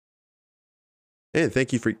And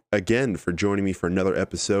thank you for joining me for another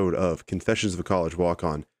episode of Confessions of a College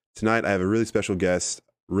Walk-On. Tonight I have a really special guest,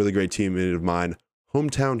 really great teammate of mine,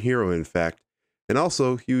 hometown hero in fact, and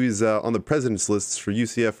also he was on the president's lists for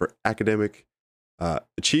UCF for academic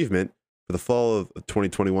achievement for the fall of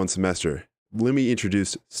 2021 semester. Let me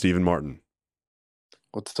introduce Stephen Martin.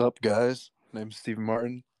 What's up, guys? My name is Stephen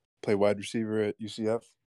Martin. Play wide receiver at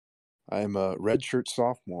UCF. I'm a redshirt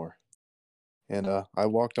sophomore, and I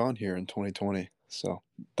walked on here in 2020, so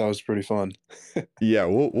that was pretty fun. Yeah,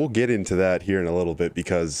 we'll get into that here in a little bit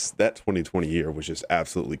because that 2020 year was just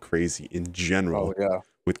absolutely crazy in Oh general yeah.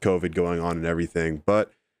 with COVID going on and everything.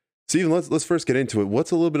 But Steven, let's first get into it.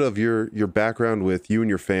 What's a little bit of your background with you and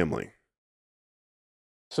your family?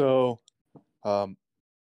 So, um,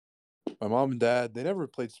 my mom and dad, they never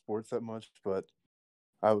played sports that much, but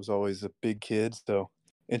I was always a big kid. So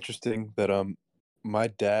interesting that my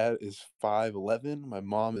dad is 5'11", my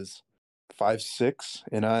mom is 5'6",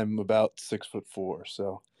 and I'm about 6'4".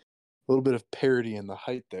 So a little bit of parity in the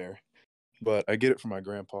height there, but I get it from my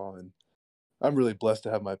grandpa, and I'm really blessed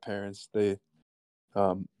to have my parents.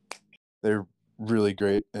 Um, they're really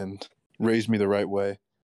great and raised me the right way.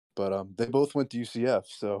 But they both went to UCF,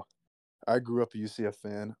 so I grew up a UCF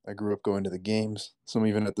fan. I grew up going to the games, some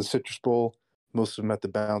even at the Citrus Bowl, most of them at the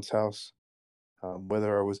Bounce House.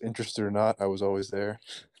 Whether I was interested or not, I was always there.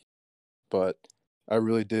 But I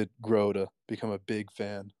really did grow to become a big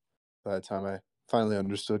fan by the time I finally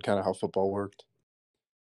understood kind of how football worked.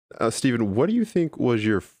 Steven, what do you think was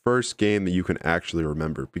your first game that you can actually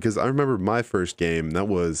remember? Because I remember my first game, that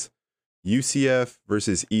was UCF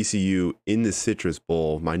versus ECU in the Citrus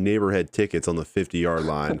Bowl. My neighbor had tickets on the 50-yard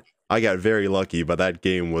line. I got very lucky, but that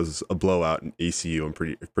game was a blowout in ECU. I'm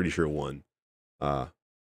pretty sure won. What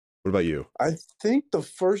about you? I think the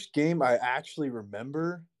first game I actually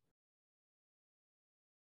remember,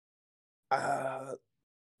 uh,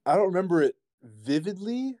 I don't remember it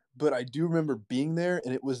vividly, but I do remember being there,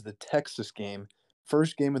 and it was the Texas game,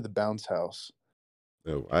 first game of the Bounce House,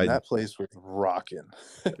 Oh, and I that place was rocking.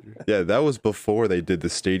 yeah, that was before they did the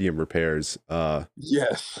stadium repairs.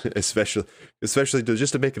 Yes. Especially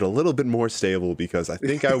just to make it a little bit more stable because I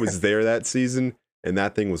think I was there that season and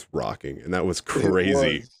that thing was rocking and that was It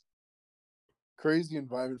crazy. was crazy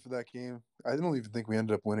environment for that game. I don't even think we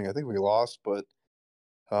ended up winning. I think we lost, but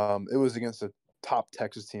it was against a top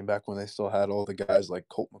Texas team back when they still had all the guys like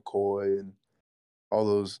Colt McCoy and all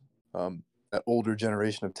those that older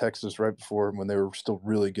generation of Texas right before when they were still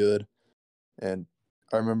really good. And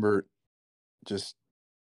I remember just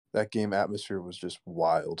that game atmosphere was just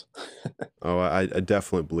wild. Oh, I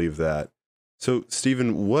definitely believe that. So,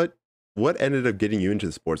 Stephen, what ended up getting you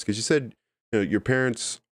into sports? Because you said your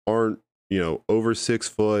parents aren't over 6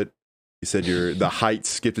 foot. You said the height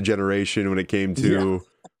skipped a generation when it came Yeah.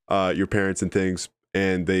 to your parents and things,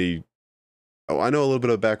 and they. Oh, I know a little bit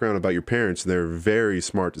of background about your parents, and they're very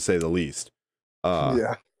smart to say the least. Uh,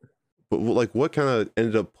 Yeah. but like, what kind of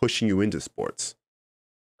ended up pushing you into sports?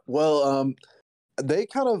 Well, they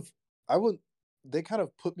kind of I would they kind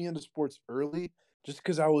of put me into sports early just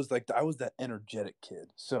because I was that energetic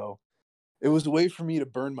kid. So it was a way for me to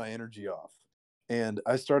burn my energy off. And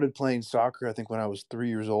I started playing soccer, I think, when I was 3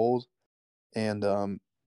 years old. And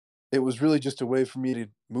it was really just a way for me to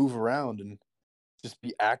move around and just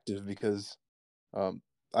be active because um,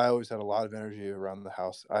 I always had a lot of energy around the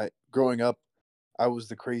house. Growing up, I was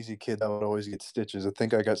the crazy kid that would always get stitches. I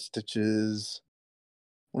think I got stitches,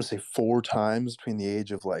 I want to say 4 times between the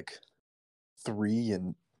age of like 3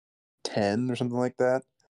 and 10 or something like that.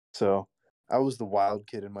 So I was the wild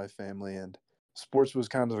kid in my family, and sports was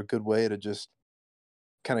kind of a good way to just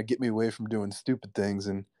kind of get me away from doing stupid things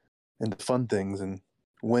and into fun things and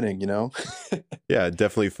winning. Yeah,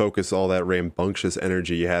 definitely focus all that rambunctious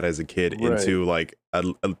energy you had as a kid Right. into like a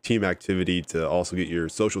team activity to also get your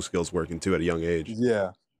social skills working too at a young age.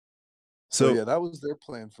 Yeah. So So, yeah, that was their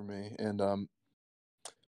plan for me, and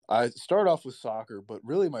I started off with soccer, but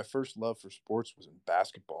really my first love for sports was in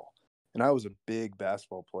basketball, and I was a big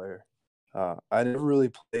basketball player. I never really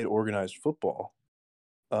played organized football.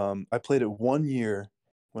 I played it 1 year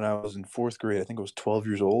when I was in fourth grade. I think I was 12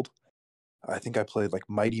 years old. I think I played like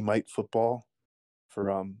Mighty Might football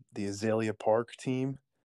for the Azalea Park team,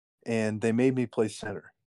 and they made me play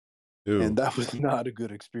center, and ooh, that was not a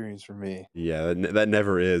good experience for me. yeah, that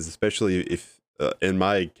never is, especially if in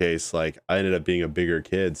my case, like I ended up being a bigger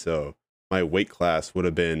kid, so my weight class would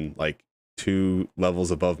have been like 2 levels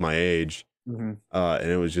above my age, Hmm. and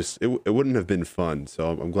it was just it wouldn't have been fun. So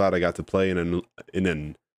I'm glad I got to play in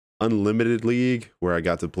an unlimited league where I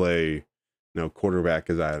got to play, quarterback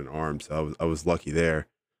because I had an arm, so I was lucky there.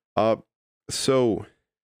 Uh, so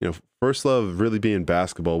first love really being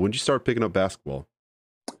basketball. When did you start picking up basketball?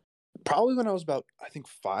 Probably when I was about, I think,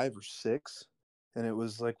 5 or 6, and it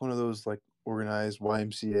was, like, one of those, like, organized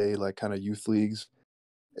YMCA, like, kinda youth leagues,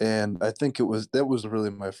 and I think that was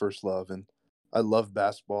really my first love, and I love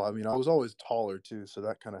basketball. I mean, I was always taller too, so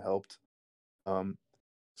that kinda helped. Um,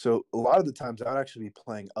 so a lot of the times, I'd actually be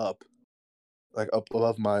playing up, like, up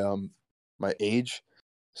above my age.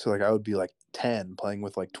 So, like, I would be, like, 10 playing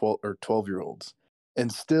with, like, 12-year-olds,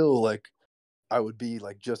 and still, like, I would be,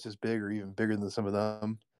 like, just as big or even bigger than some of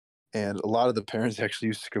them. And a lot of the parents actually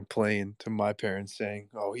used to complain to my parents saying,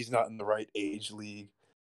 "Oh, he's not in the right age league."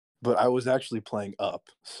 But I was actually playing up,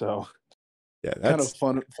 so Yeah, kind of that's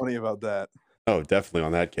funny about that. oh, definitely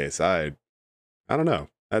on that case. I don't know.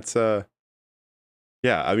 That's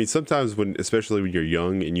yeah, I mean sometimes when especially when you're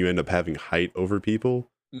young and you end up having height over people,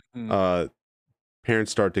 Mhm. uh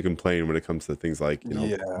parents start to complain when it comes to things like,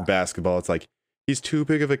 Yeah, basketball. It's like he's too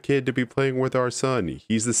big of a kid to be playing with our son.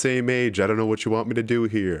 He's the same age. I don't know what you want me to do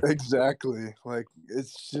here. exactly. Like,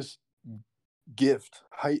 it's just gift.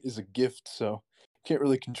 Height is a gift, so can't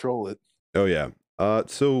really control it. Oh yeah.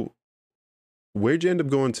 So where'd you end up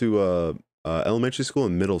going to elementary school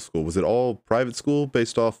and middle school? Was it all private school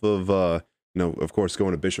based off of of course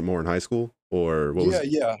going to Bishop Moore in high school? Or what Yeah, was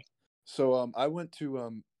yeah. So, I went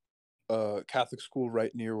to, a Catholic school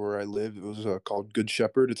right near where I live. It was, called Good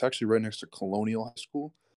Shepherd. It's actually right next to Colonial High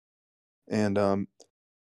School, and,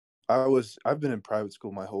 I've been in private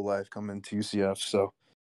school my whole life coming to UCF, so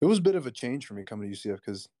it was a bit of a change for me coming to UCF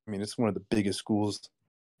because, I mean, it's one of the biggest schools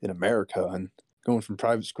in America, and going from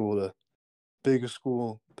private school to biggest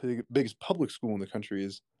public school in the country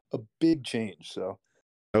is a big change, so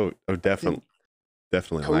oh I think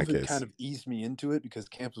definitely on that COVID kind case. of eased me into it because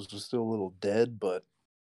campus was still a little dead, but,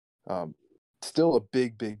 um, still a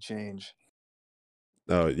big change.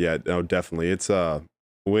 Oh yeah, no, definitely. It's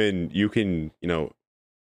when you can,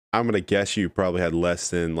 I'm gonna guess you probably had less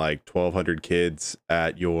than like 1,200 kids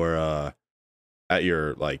at your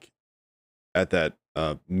like at that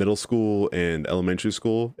middle school and elementary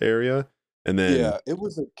school area, and then Yeah, it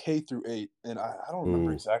was a K through 8, and I don't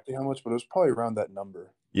remember ooh, exactly how much, but it was probably around that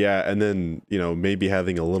number. yeah, and then maybe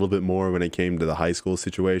having a little bit more when it came to the high school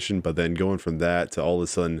situation, but then going from that to all of a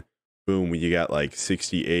sudden, boom, you got like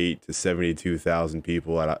 68 to 72,000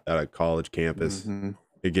 people at a college campus. Mhm.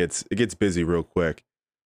 It gets busy real quick.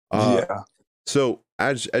 Uh, Yeah. so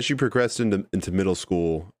as you progressed into middle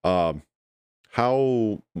school,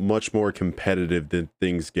 how much more competitive did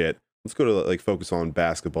things get? Let's go to like focus on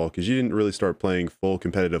basketball because you didn't really start playing full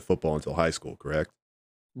competitive football until high school, correct?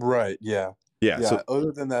 Right, yeah. Yeah. Yeah, So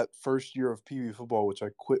other than that first year of PB football, which I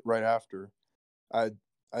quit right after, I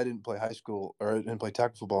I didn't play high school or I didn't play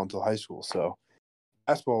tackle football until high school, so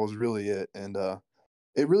basketball was really it, and,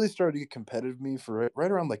 it really started to get competitive me for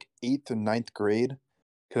right around, like, 8th and ninth grade,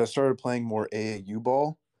 because I started playing more AAU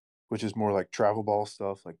ball, which is more like travel ball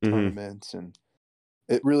stuff, like hmm tournaments, and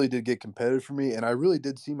it really did get competitive for me, and I really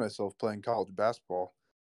did see myself playing college basketball,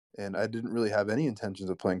 and I didn't really have any intentions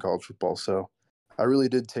of playing college football, so I really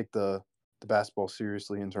did take the basketball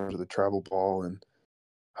seriously in terms of the travel ball and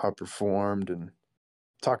how I performed and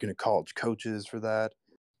talking to college coaches for that,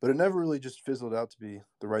 but it never really just fizzled out to be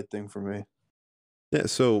the right thing for me. yeah.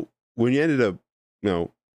 So when you ended up, you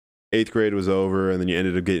know, eighth grade was over, and then you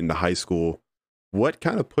ended up getting to high school, what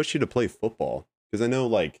kind of pushed you to play football? Because I know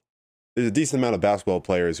like there's a decent amount of basketball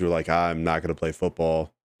players who are like, I'm not going to play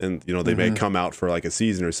football, and they may Mhm. come out for like a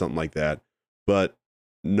season or something like that, but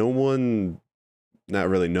no one, not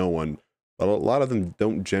really no one, but a lot of them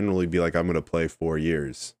don't generally be like, I'm going to play 4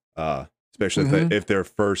 years, especially Mhm. if their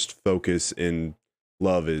first focus in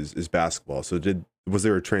love is basketball. So was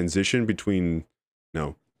there a transition between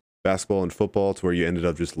basketball and football to where you ended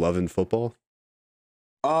up just loving football?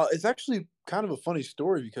 It's actually kind of a funny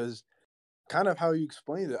story because kind of how you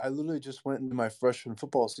explained it, I literally just went into my freshman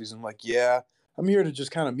football season like, "Yeah, I'm here to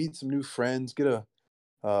just kinda meet some new friends, get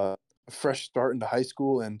a fresh start into high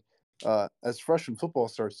school," and, as freshman football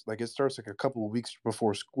starts, like, it starts, like, a couple of weeks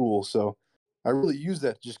before school, so I really use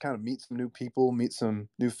that to just kinda meet some new people, meet some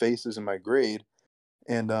new faces in my grade,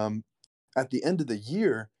 and, at the end of the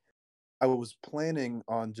year, I was planning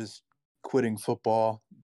on just quitting football,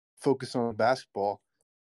 focus on basketball,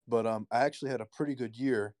 but, I actually had a pretty good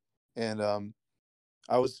year, and,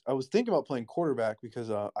 I was thinking about playing quarterback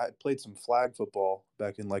because, I played some flag football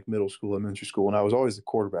back in, like, middle school, elementary school, and I was always the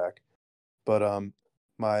quarterback. But,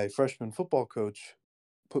 my freshman football coach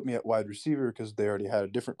put me at wide receiver because they already had a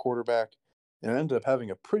different quarterback, and I ended up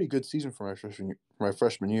having a pretty good season for my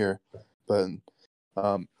freshman year. But,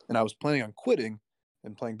 and I was planning on quitting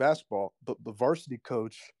and playing basketball, but the varsity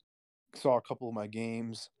coach saw a couple of my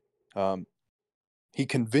games. Um, he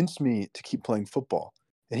convinced me to keep playing football.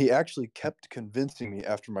 And he actually kept convincing me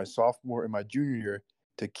after my sophomore and my junior year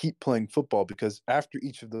to keep playing football because after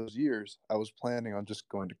each of those years, I was planning on just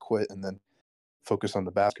going to quit and then focus on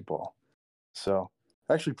the basketball. So,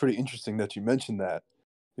 actually, pretty interesting that you mentioned that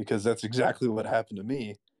because that's exactly what happened to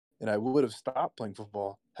me. And I would have stopped playing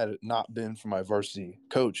football had it not been for my varsity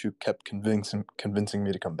coach who kept convincing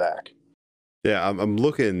me to come back. Yeah, I'm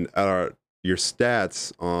looking at your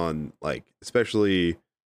stats on like especially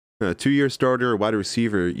 2-year starter, wide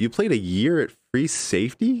receiver. You played a year at free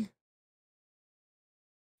safety.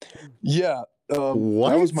 Yeah,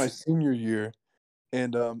 that was my What? senior year,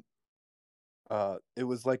 and it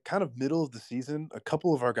was like kind of middle of the season. A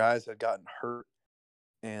couple of our guys had gotten hurt,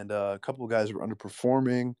 and a couple of guys were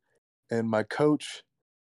underperforming. And my coach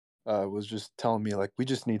was just telling me like, we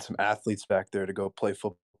just need some athletes back there to go play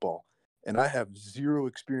football. And I have zero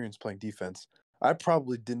experience playing defense. I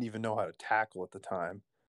probably didn't even know how to tackle at the time,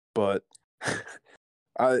 but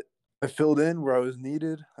I I filled in where I was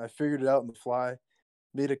needed. I figured it out on the fly.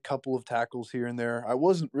 Made a couple of tackles here and there. I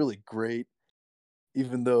wasn't really great,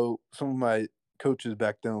 even though some of my coaches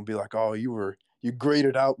back then would be like, "Oh, you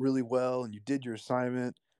graded out really well and you did your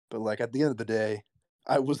assignment." But like at the end of the day,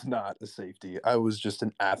 I was not a safety. I was just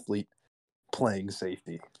an athlete playing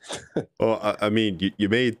safety. Well, I mean, you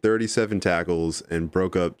made 37 tackles and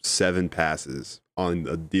broke up 7 passes on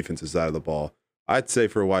the defensive side of the ball. I'd say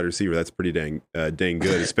for a wide receiver, that's pretty dang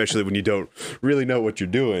good, especially when you don't really know what you're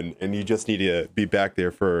doing and you just need to be back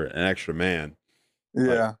there for an extra man. Like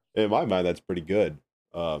Yeah. in my mind, that's pretty good.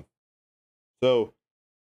 Uh, so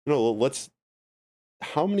let's.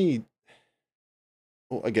 How many?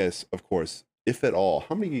 Well, I guess of course, if at all,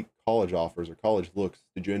 how many college offers or college looks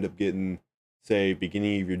did you end up getting? Say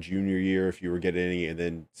beginning of your junior year, if you were getting any, and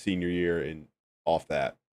then senior year and off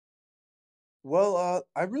that. Well,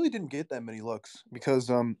 I really didn't get that many looks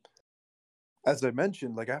because, as I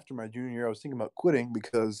mentioned, like after my junior year, I was thinking about quitting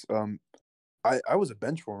because I was a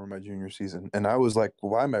bench warmer my junior season, and I was like,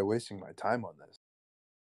 why am I wasting my time on this?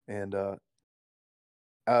 And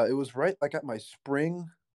it was right like at my spring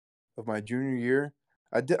of my junior year.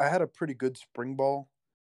 I had a pretty good spring ball,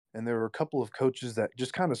 and there were a couple of coaches that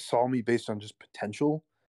just kind of saw me based on just potential,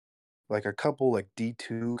 like a couple like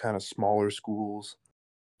D2 kind of smaller schools,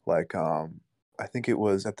 like I think it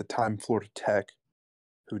was at the time Florida Tech,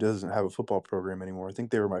 who doesn't have a football program anymore. I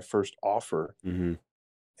think they were my first offer, Mm-hmm.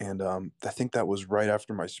 and I think that was right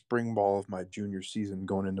after my spring ball of my junior season,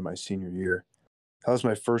 going into my senior year. That was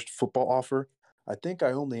my first football offer. I think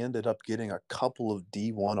I only ended up getting a couple of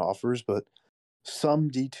D1 offers, but some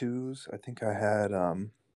D2s. I think I had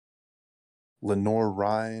Lenore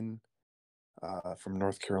Ryan from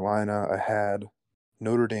North Carolina. I had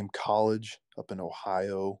Notre Dame College up in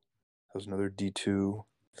Ohio. That was another D2.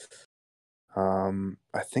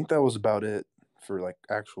 I think that was about it for like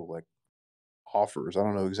actual like offers. I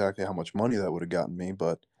don't know exactly how much money that would have gotten me,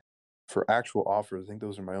 but for actual offers, I think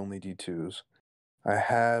those are my only D2s. I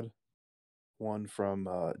had one from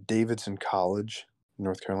Davidson College,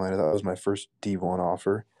 North Carolina. That was my first D1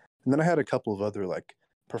 offer. And then I had a couple of other like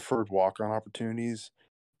preferred walk-on opportunities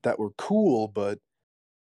that were cool, but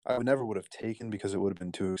I never would have taken because it would have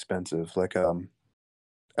been too expensive. Like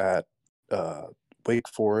at uh, Wake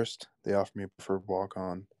Forest, they offered me a preferred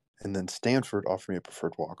walk-on, and then Stanford offered me a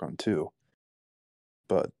preferred walk-on too.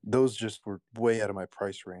 But those just were way out of my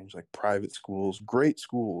price range. Like private schools, great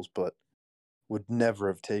schools, but would never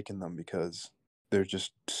have taken them because they're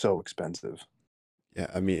just so expensive. Yeah,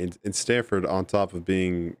 I mean, in Stanford, on top of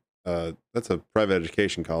being that's a private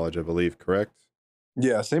education college, I believe, correct?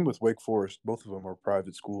 Yeah, same with Wake Forest. Both of them are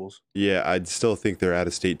private schools. Yeah, I'd still think their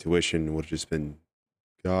out-of-state tuition would have just been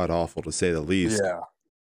god awful to say the least. Yeah.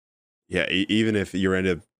 Yeah, even if you end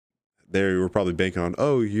up they were probably banking on,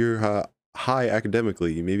 oh, you're high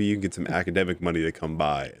academically, maybe you can get some academic money to come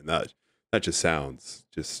by, and that just sounds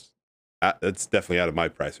just that's definitely out of my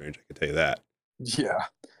price range. I can tell you that. Yeah.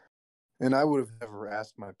 And I would have never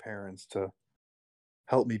asked my parents to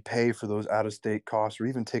help me pay for those out of state costs or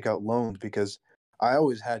even take out loans because I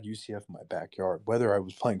always had UCF in my backyard, whether I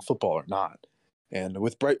was playing football or not. And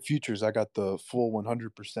with Bright Futures, I got the full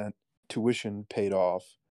 100% tuition paid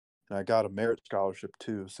off, and I got a merit scholarship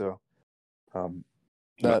too. So um,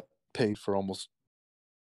 No. that paid for almost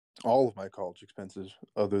all of my college expenses,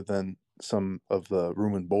 other than some of the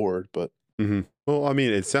room and board. But Well, I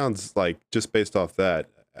mean, it sounds like just based off that,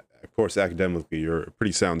 of course, academically, you're a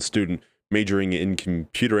pretty sound student majoring in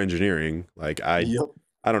computer engineering. Like yep,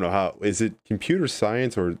 I don't know how is it computer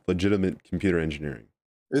science or legitimate computer engineering?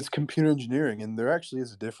 it's computer engineering, and there actually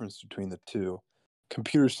is a difference between the two.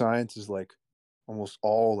 computer science is like almost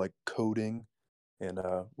all like coding and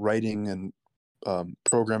writing and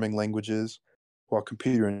programming languages, while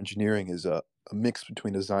computer engineering is a mix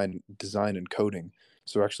between design and coding.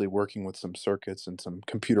 So actually working with some circuits and some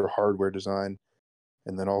computer hardware design,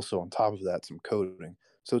 and then also on top of that some coding.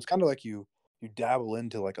 So it's kind of like you dabble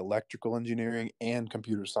into like electrical engineering and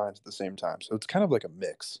computer science at the same time. So it's kind of like a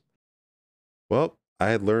mix. Well, I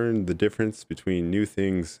had learned the difference between new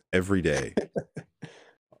things every day.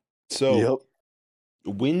 So Yep.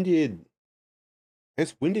 when did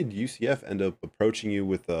when did UCF end up approaching you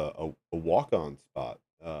with a walk on spot?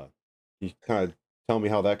 Can you kind of tell me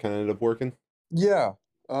how that kind of ended up working? Yeah.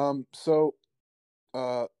 So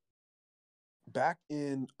uh back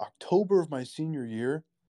in October of my senior year,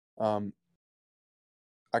 um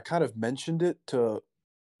I kind of mentioned it to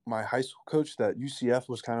my high school coach that UCF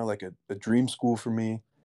was kind of like a dream school for me.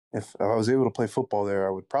 If I was able to play football there,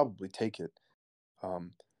 I would probably take it.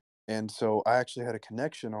 Um, and so I actually had a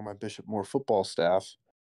connection on my Bishop Moore football staff,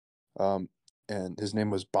 um, and his name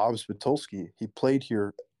was Bob Spitulski. He played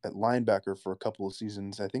here at linebacker for a couple of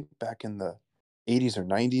seasons, I think back in the 80s or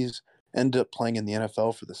 90s. Ended up playing in the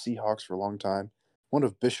NFL for the Seahawks for a long time. One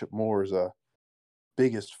of Bishop Moore's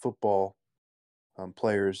biggest football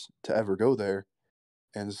players to ever go there.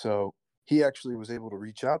 And so he actually was able to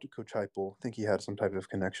reach out to Coach Heupel. I think he had some type of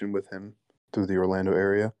connection with him through the Orlando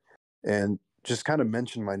area, and just kind of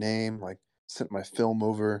mentioned my name, like sent my film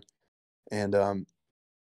over. And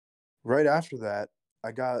right after that,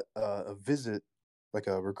 I got a visit, like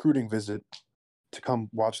a recruiting visit, to come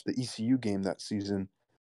watch the ECU game that season.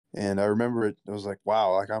 And I remember it was like,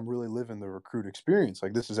 wow, like I'm really living the recruit experience.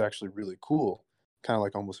 Like this is actually really cool, kind of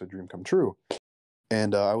like almost a dream come true.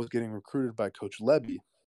 And I was getting recruited by Coach Lebby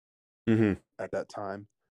Hmm. at that time.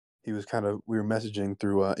 He was kind of we were messaging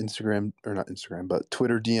through Instagram, or not Instagram, but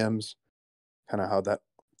Twitter DMs, kind of how that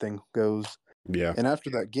thing goes. Yeah. And after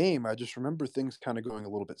that game, I just remember things kind of going a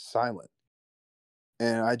little bit silent,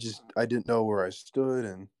 and I didn't know where I stood,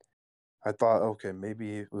 and I thought, okay,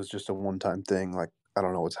 maybe it was just a one time thing. Like I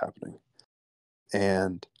don't know what's happening,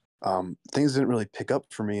 and things didn't really pick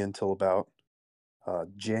up for me until about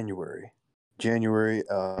January. January,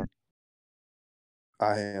 I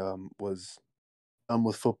was done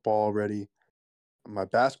with football already. My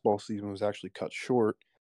basketball season was actually cut short.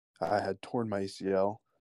 I had torn my ACL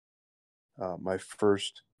my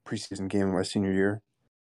first preseason game of my senior year.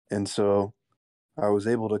 And so I was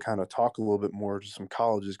able to kind of talk a little bit more to some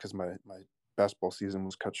colleges because my basketball season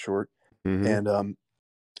was cut short. Hmm. And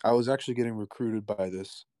I was actually getting recruited by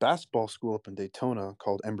this basketball school up in Daytona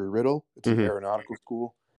called Embry Riddle. It's an Hmm. aeronautical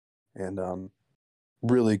school, and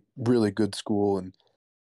really, really good school. And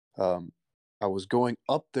um, I was going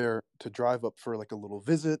up there to drive up for like a little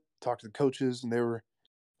visit, talk to the coaches, and they were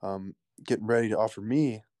getting ready to offer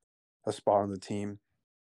me a spot on the team.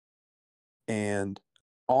 And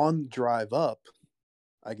on the drive up,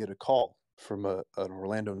 I get a call from an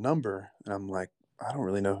Orlando number, and I'm like, I don't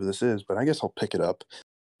really know who this is, but I guess I'll pick it up.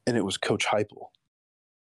 And it was Coach Heupel,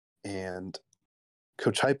 and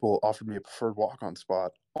Coach Heupel offered me a preferred walk-on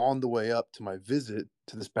spot on the way up to my visit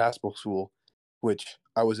to this basketball school, which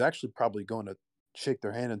I was actually probably going to shake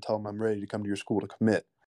their hand and tell them I'm ready to come to your school to commit.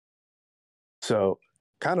 So,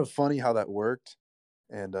 kind of funny how that worked,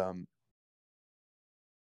 and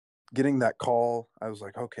getting that call, I was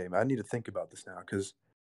like, okay, I need to think about this now because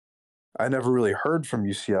I never really heard from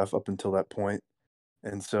UCF up until that point.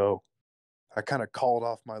 And so I kind of called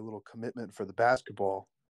off my little commitment for the basketball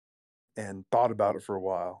and thought about it for a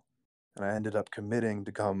while. And I ended up committing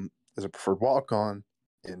to come as a preferred walk on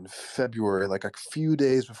in February, like a few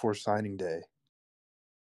days before signing day.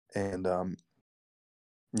 And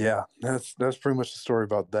yeah, that's pretty much the story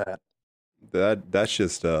about that. That's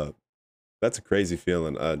just that's a crazy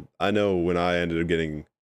feeling. I know when I ended up getting,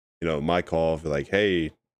 my call for like,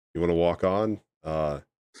 hey, you want to walk on? I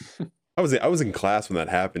was in class when that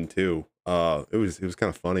happened too. It was kind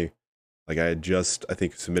of funny. Like I had just I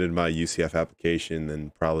think submitted my UCF application,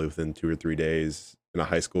 and probably within 2 or 3 days in a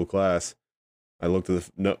high school class, I looked at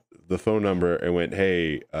the phone number and went,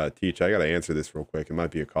 "Hey, teach, I got to answer this real quick. It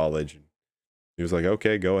might be a college." And he was like,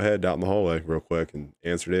 "Okay, go ahead out in the hallway real quick," and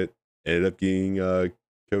answered it. Ended up being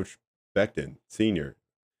Coach Beckton, senior,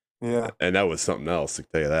 Yeah. and that was something else. To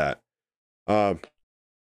tell you that. Um,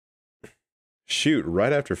 Shoot,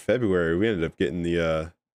 right after February, we ended up getting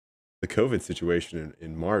the COVID situation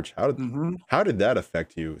in March. Hmm. How did that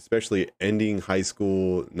affect you, especially ending high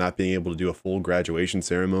school, not being able to do a full graduation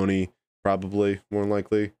ceremony, probably more than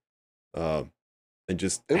likely, um, and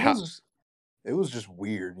just It how? was it was just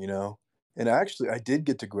weird, you know. And actually, I did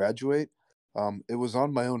get to graduate. It was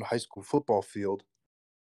on my own high school football field.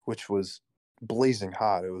 which was blazing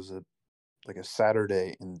hot. It was like a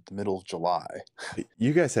Saturday in the middle of July.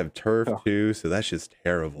 You guys have turf Oh. too, so that's just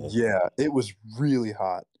terrible. Yeah, it was really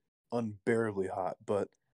hot, unbearably hot. But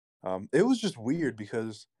it was just weird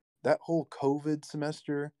because that whole COVID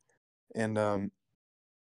semester and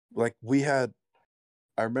like we had,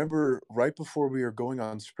 I remember right before we were going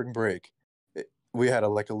on spring break, we had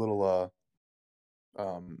like a little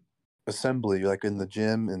assembly like in the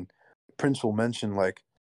gym, and principal mentioned like,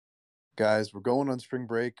 guys, we're going on spring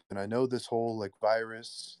break, and I know this whole like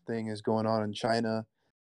virus thing is going on in China,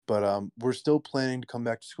 but we're still planning to come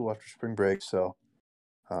back to school after spring break, so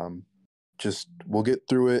um, just we'll get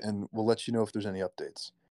through it and we'll let you know if there's any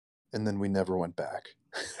updates. And then we never went back.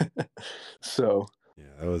 So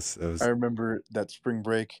Yeah, that I was remember that spring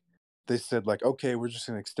break, they said like, okay, we're just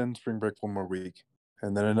gonna extend spring break one more week,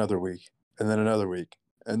 and then another week, and then another week,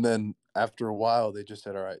 and then after a while, they just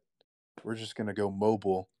said, all right, we're just gonna go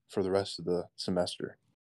mobile for the rest of the semester.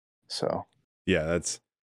 So yeah, that's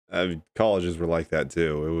I mean, colleges were like that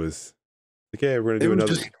too. It was like, yeah, we're gonna it do was another.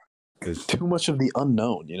 just It's, too much of the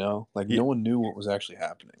unknown, you know? Like yeah, no one knew what was actually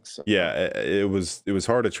happening. So yeah, it was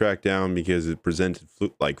hard to track down because it presented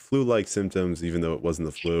flu-like symptoms, even though it wasn't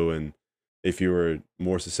the flu, and if you were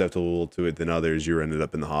more susceptible to it than others, you ended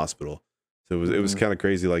up in the hospital. So it was mhm. kind of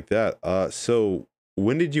crazy like that. So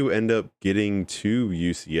when did you end up getting to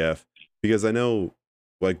UCF? Because I know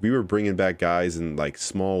like we were bringing back guys in like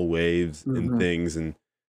small waves and Mhm. things, and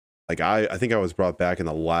like I think I was brought back in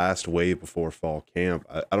the last wave before fall camp.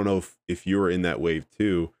 I don't know if you were in that wave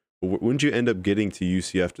too, but when did you end up getting to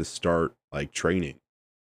UCF to start like training?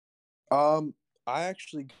 I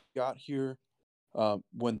actually got here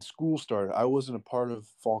when school started. I wasn't a part of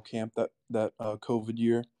fall camp that COVID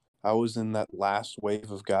year. I was in that last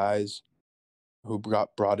wave of guys who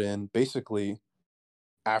got brought in basically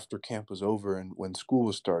after camp was over and when school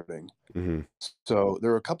was starting. Hmm. So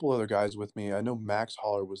there were a couple other guys with me. I know Max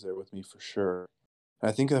Holler was there with me for sure. And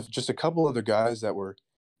I think of just a couple other guys that were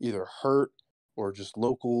either hurt or just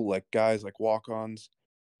local, like guys like walk-ons.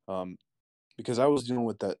 Um, because I was dealing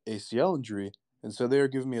with that ACL injury, and so they were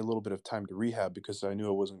giving me a little bit of time to rehab because I knew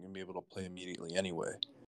I wasn't going to be able to play immediately anyway.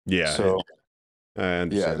 Yeah, So I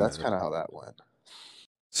yeah, understand that's that. kind of how that went.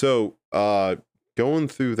 So, going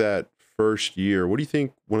through that first year, what do you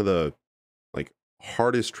think one of the like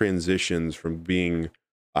hardest transitions from being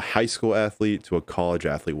a high school athlete to a college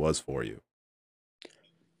athlete was for you?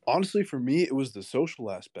 Honestly, for me, it was the social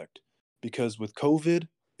aspect because with COVID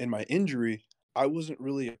and my injury, I wasn't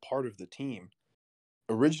really a part of the team.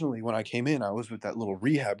 Originally, when I came in, I was with that little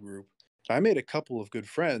rehab group. I made a couple of good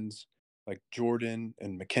friends, like Jordan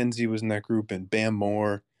and Mackenzie was in that group, and Bam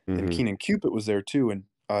Moore and Hmm. Keenan Cupid was there too, and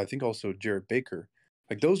I think also Jared Baker.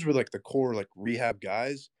 Like those were like the core like rehab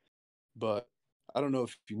guys. But I don't know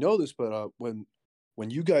if you know this, but when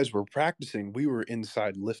you guys were practicing, we were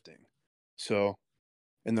inside lifting. So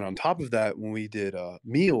and then on top of that, when we did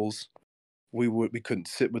meals, we couldn't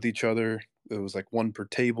sit with each other. It was like one per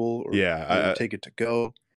table, or we would Yeah, take it to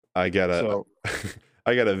go. I got a So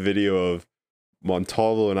I got a video of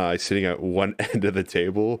Montalvo and I sitting at one end of the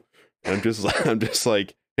table, and I'm just I'm just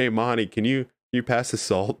like, hey Monty, can you pass the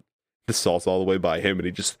salt? The salt's all the way by him, and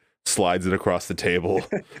he just slides it across the table,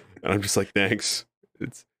 and I'm just like, thanks.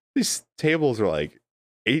 It's these tables are like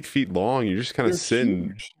 8 feet long. You're just kind of they're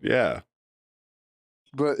sitting, huge. yeah,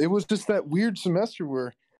 But it was just that weird semester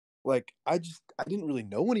where like I didn't really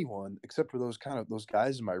know anyone except for those kind of those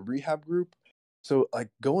guys in my rehab group. So like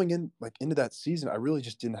going in like into that season, I really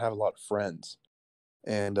just didn't have a lot of friends.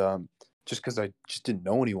 And just because I just didn't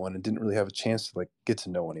know anyone and didn't really have a chance to like get to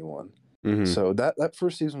know anyone. mm-hmm. So that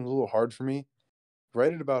first season was a little hard for me.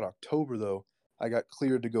 Right at about October though, I got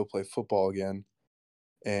cleared to go play football again.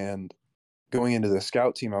 And going into the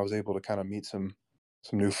scout team, I was able to kind of meet some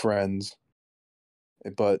new friends.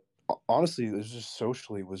 But honestly, it was just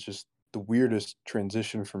socially was just the weirdest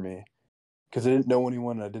transition for me because I didn't know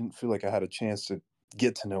anyone. And I didn't feel like I had a chance to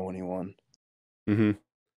get to know anyone. Mm-hmm.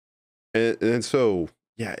 And so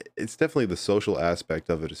yeah, it's definitely the social aspect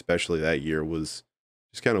of it, especially that year was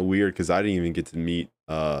just kind of weird because I didn't even get to meet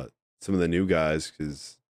some of the new guys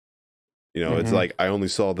because it's Hmm. like I only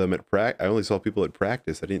saw them at I only saw people at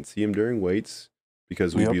practice. I didn't see them during weights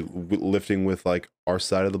because we'd Yep. be lifting with like our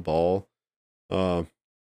side of the ball, uh,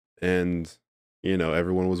 and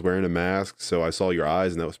everyone was wearing a mask, so I saw your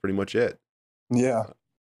eyes, and that was pretty much it. Yeah.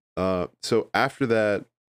 So after that,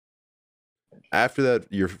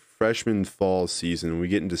 your freshman fall season, we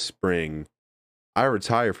get into spring. I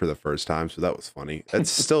retire for the first time, so that was funny.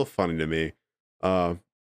 That's still funny to me. Uh,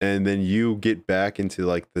 and then you get back into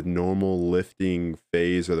like the normal lifting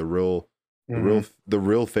phase or the real Hmm. the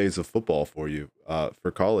real phase of football for you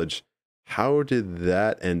for college. How did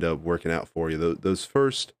that end up working out for you? Those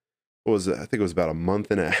first, what was it? I think it was about a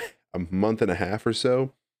month and a half or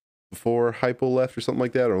so before Hypo left or something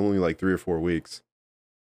like that, or only like 3 or 4 weeks.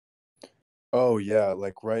 Oh yeah,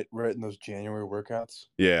 like right in those January workouts.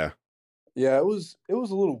 Yeah. Yeah, it was a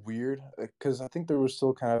little weird because I think there was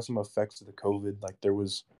still kind of some effects of the COVID. Like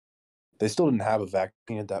they still didn't have a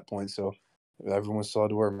vaccine at that point, so everyone still had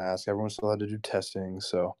to wear a mask. Everyone still had to do testing.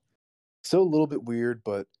 So still a little bit weird,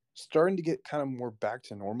 but starting to get kind of more back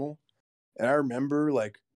to normal. And I remember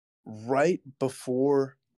like right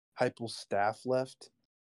before Heupel's staff left,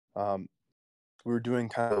 um, we were doing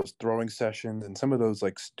kind of those throwing sessions, and some of those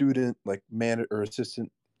like student like man or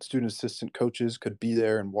assistant student assistant coaches could be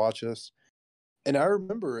there and watch us. And I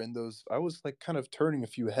remember in those, I was like kind of turning a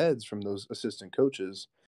few heads from those assistant coaches,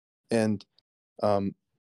 and um,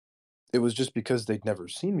 it was just because they'd never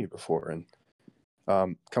seen me before. And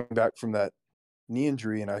coming back from that knee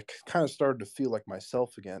injury, and I kind of started to feel like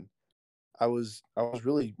myself again. I was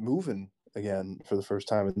really moving again for the first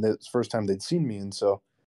time, and it's the first time they'd seen me. And so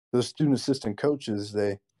those student assistant coaches,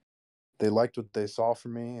 they liked what they saw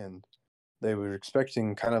from me, and they were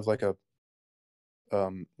expecting kind of like a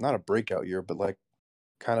not a breakout year, but like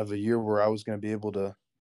kind of a year where I was going to be able to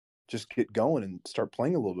just get going and start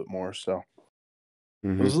playing a little bit more. So it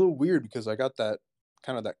Hmm. was a little weird because I got that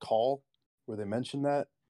kind of that call where they mentioned that,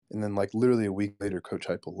 and then like literally a week later, Coach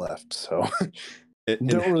Heupel left. So And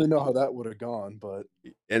don't really know how that would have gone, but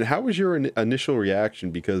and how was your initial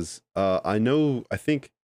reaction? Because I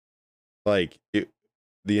think like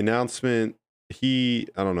the announcement. I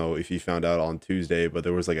don't know if he found out on Tuesday, but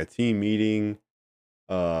there was like a team meeting.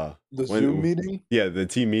 the Zoom When meeting, yeah, the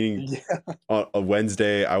team meeting yeah, on a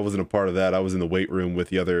Wednesday. I wasn't a part of that. I was in the weight room with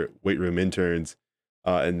the other weight room interns.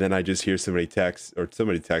 And then I just hear somebody text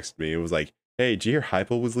me. It was like, "Hey, did you hear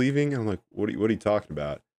Hypo was leaving?" I'm like, what are you talking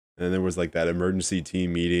about?" And then there was like that emergency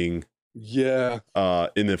team meeting yeah,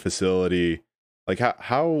 in the facility. Like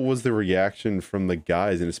how was the reaction from the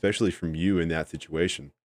guys and especially from you in that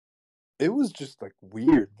situation? it was just like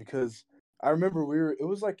weird because I remember it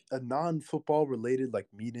was like a non-football related like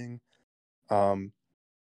meeting, um,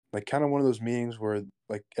 like kind of one of those meetings where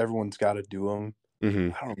like everyone's got to do them.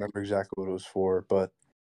 Hmm. I don't remember exactly what it was for, but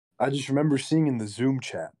I just remember seeing in the Zoom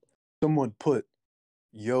chat someone put,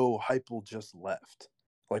 "Yo, Heupel just left,"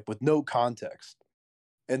 like with no context.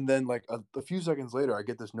 And then like a few seconds later, I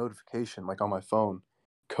get this notification like on my phone,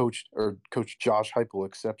 Coach Josh Heupel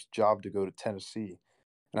accepts job to go to Tennessee,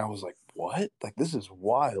 and I was like, "What? Like this is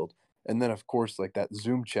wild!" And then of course like that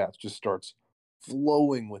Zoom chat just starts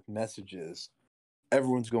flowing with messages.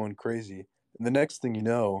 Everyone's going crazy, and the next thing you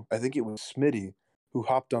know, I think it was Smitty who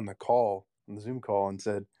hopped on the Zoom call, and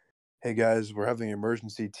said, "Hey guys, we're having an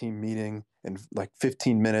emergency team meeting in like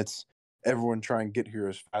 15 minutes. Everyone try and get here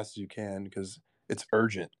as fast as you can because it's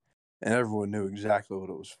urgent." And everyone knew exactly what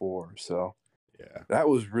it was for. So Yeah. that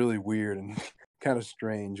was really weird and kind of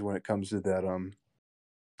strange when it comes to that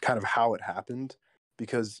kind of how it happened,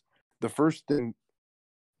 because the first thing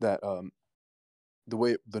that the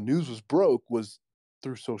way the news was broke was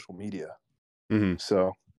through social media. Hmm.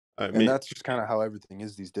 So, I and mean, that's just kind of how everything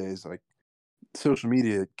is these days. Like social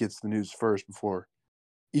media gets the news first before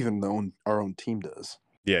even our own team does.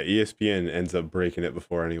 yeah, ESPN ends up breaking it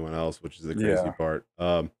before anyone else, which is the crazy Yeah. part.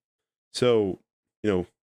 So, you know,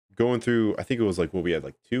 going through, I think it was like what we had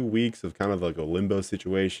like 2 weeks of kind of like a limbo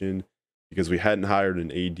situation because we hadn't hired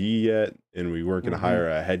an AD yet and we weren't going to Hmm. hire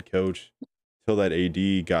a head coach till that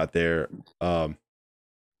AD got there. Um,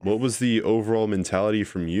 what was the overall mentality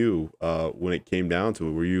from you when it came down to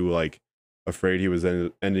it? Were you like afraid he was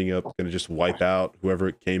ending up going to just wipe out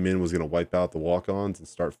whoever came in was going to wipe out the walk-ons and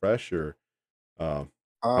start fresh, or uh,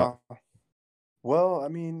 how, Uh, well, I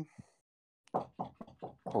mean,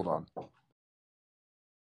 hold on.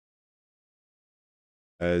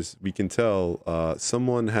 as we can tell,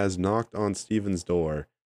 someone has knocked on Steven's door.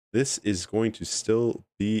 This is going to still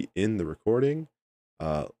be in the recording,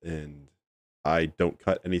 and I don't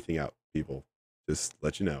cut anything out, people. Just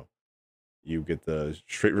let you know. You get the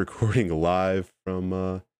straight recording live from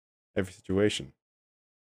every situation.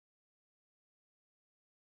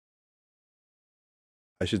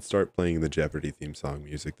 I should start playing the Jeopardy theme song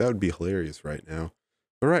music. That would be hilarious right now.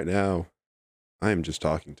 But right now, I am just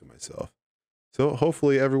talking to myself. So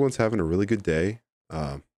hopefully everyone's having a really good day.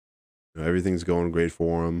 Everything's going great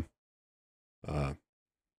for them. Uh,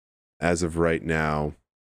 as of right now,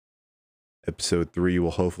 episode 3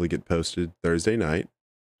 will hopefully get posted Thursday night.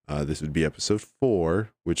 This would be episode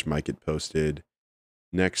 4, which might get posted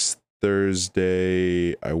next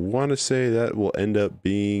Thursday. I want to say that will end up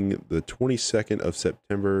being the 22nd of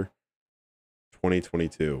September,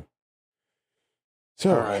 2022. All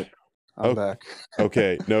So, right, I'm oh, back.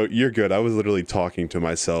 okay. No, you're good. I was literally talking to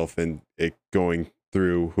myself and it going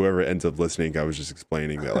through whoever ends up listening. I was just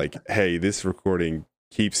explaining that, like, hey, this recording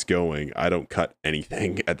keeps going. I don't cut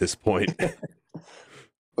anything at this point.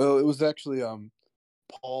 Well, it was actually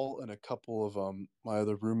Paul and a couple of my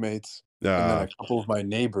other roommates, and then uh, a couple of my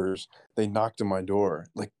neighbors. They knocked on my door.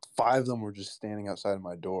 Like 5 of them were just standing outside of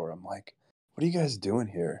my door. I'm like, "What are you guys doing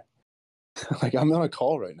here?" Like I'm on a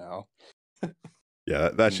call right now. yeah,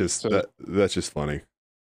 that's And just so that's just funny.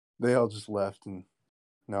 they all just left, and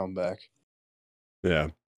now I'm back. Yeah.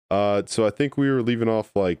 So I think we were leaving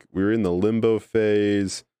off like we were in the limbo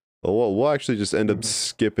phase. We'll actually just end up Mhm.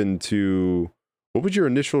 skipping to what was your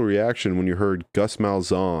initial reaction when you heard Gus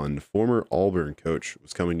Malzahn, former Auburn coach,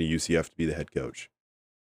 was coming to UCF to be the head coach?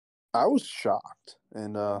 I was shocked,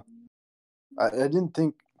 and I didn't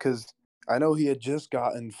think because I know he had just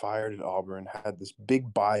gotten fired at Auburn, had this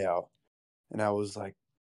big buyout, and I was like,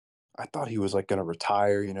 I thought he was like going to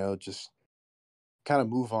retire, just kind of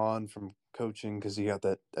move on from coaching because he got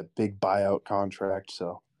that big buyout contract.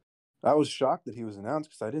 So I was shocked that he was announced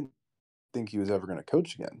because I didn't think he was ever going to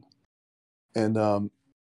coach again. And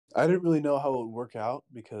I didn't really know how it would work out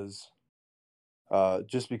because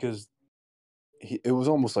just because it was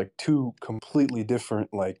almost like two completely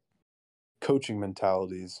different like coaching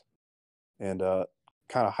mentalities. And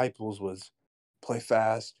kind of Heupel's was play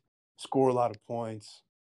fast, score a lot of points,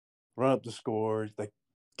 run up the score, like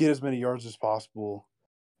get as many yards as possible.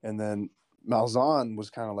 And then Malzahn was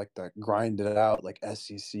kind of like that grind it out, like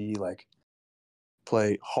SEC, like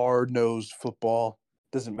play hard nosed football.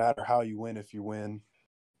 Doesn't matter how you win if you win.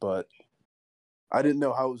 But I didn't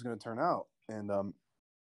know how it was going to turn out. And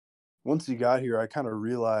once he got here, I kind of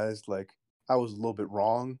realized like I was a little bit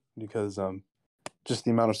wrong because just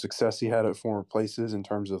the amount of success he had at former places in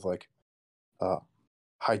terms of like uh,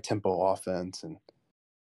 high tempo offense and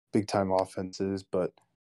big time offenses. But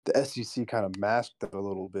the SEC kind of masked that a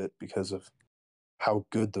little bit because of how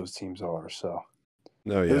good those teams are. So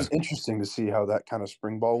Oh it yeah. was interesting to see how that kind of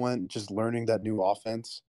spring ball went, just learning that new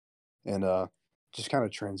offense and just kind of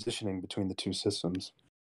transitioning between the two systems.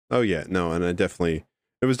 Oh yeah. No, and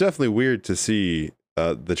it was definitely weird to see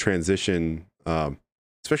the transition,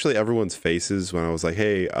 especially everyone's faces when I was like,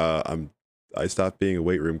 hey, I stopped being a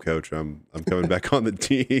weight room coach. I'm coming back on the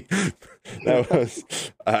team. That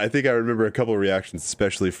was I think I remember a couple of reactions,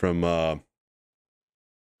 especially from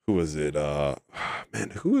who was it? Man,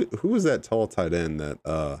 who was that tall tight end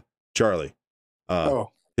that Charlie? Uh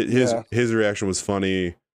Oh, his yeah. his reaction was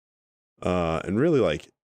funny. And really like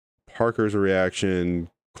Parker's reaction,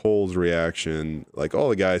 Cole's reaction, like all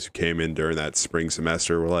the guys who came in during that spring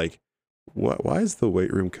semester were like, "What? Why is the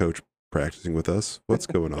weight room coach practicing with us? What's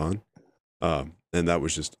going on?" And that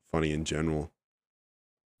was just funny in general.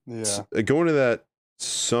 Yeah. Going to that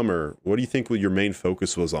summer, what do you think your main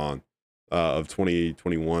focus was on of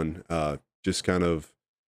 2021? Just kind of,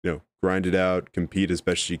 grind it out, compete as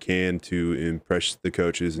best you can to impress the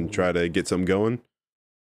coaches and Mhm. try to get something going.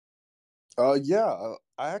 Yeah.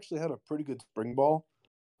 I actually had a pretty good spring ball.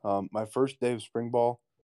 My first day of spring ball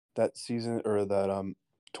that season or that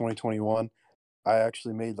 2021, I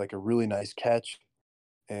actually made like a really nice catch,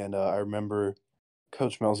 and I remember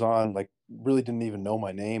Coach Malzahn like really didn't even know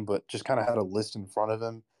my name, but just kind of had a list in front of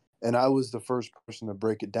him, and I was the first person to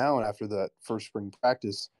break it down after that first spring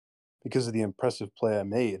practice because of the impressive play I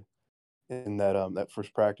made in that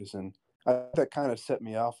first practice, and that kind of set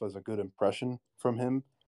me off as a good impression from him.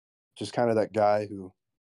 Just kind of that guy who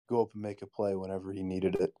go up and make a play whenever he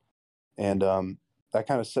needed it, and that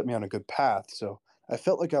kind of set me on a good path. So I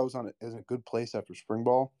felt like I was in a good place after spring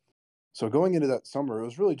ball. So going into that summer, it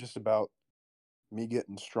was really just about me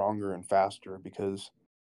getting stronger and faster because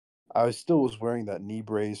still was wearing that knee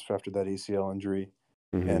brace after that ACL injury,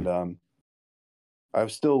 Hmm. and I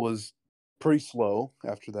still was pretty slow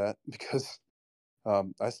after that because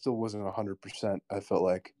I still wasn't 100%. I felt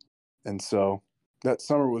like, and so that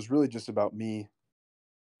summer was really just about me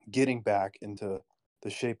getting back into the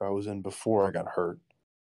shape I was in before I got hurt,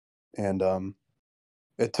 and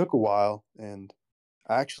it took a while. And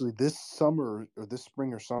actually, this summer or this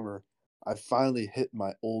spring or summer, I finally hit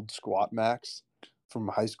my old squat max from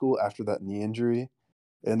high school after that knee injury,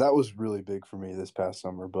 and that was really big for me this past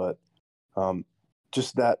summer. But um,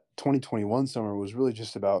 just that 2021 summer was really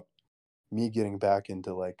just about me getting back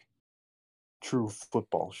into like true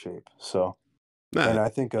football shape. So, Nah, and I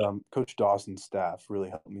think Coach Dawson's staff really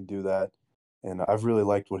helped me do that, and I've really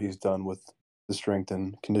liked what he's done with the strength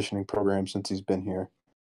and conditioning program since he's been here.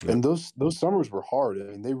 Yeah. And those summers were hard. I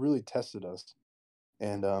mean, they really tested us,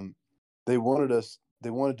 and they wanted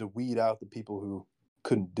to weed out the people who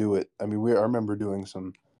couldn't do it. I mean, I remember doing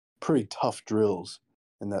some pretty tough drills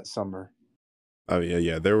in that summer. Oh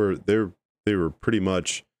yeah. They were pretty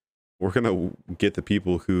much, we're gonna get the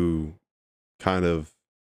people who kind of,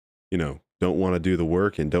 don't want to do the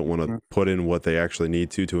work and don't want to Mm. put in what they actually need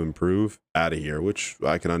to improve out of here, which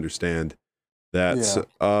I can understand. That's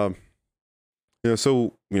Yeah,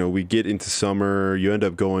 so we get into summer. You end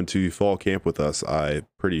up going to fall camp with us. I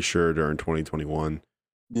pretty sure during 2021.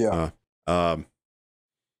 yeah, Uh, um,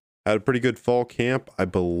 had a pretty good fall camp, I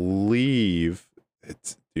believe.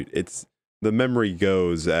 It's the memory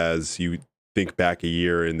goes as you think back a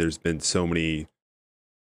year, and there's been so many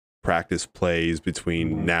practice plays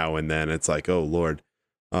between mhm, now and then. It's like, oh Lord.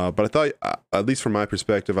 But I thought, at least from my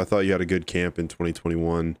perspective, I thought you had a good camp in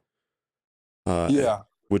 2021, uh, yeah,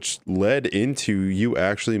 which led into you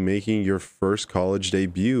actually making your first college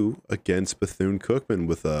debut against Bethune-Cookman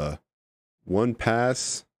with a one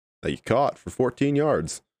pass that you caught for 14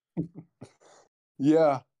 yards.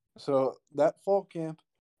 yeah. So that fall camp,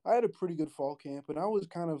 I had a pretty good fall camp, and I was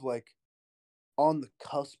kind of like on the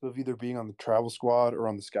cusp of either being on the travel squad or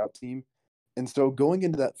on the scout team. And so going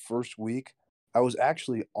into that first week, I was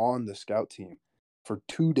actually on the scout team for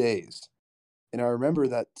 2 days. And I remember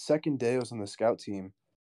that second day I was on the scout team,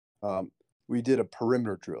 um, we did a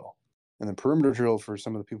perimeter drill. And the perimeter drill, for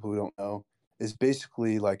some of the people who don't know, is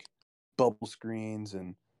basically like bubble screens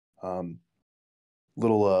and um,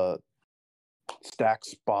 little stack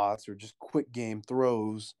spots or just quick game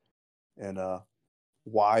throws and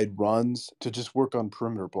wide runs to just work on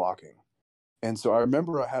perimeter blocking. And so I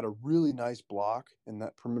remember I had a really nice block in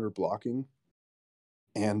that perimeter blocking.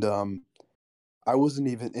 And I wasn't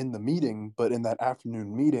even in the meeting, but in that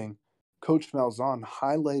afternoon meeting, Coach Malzahn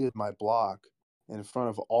highlighted my block in front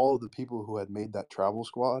of all of the people who had made that travel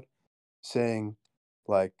squad, saying,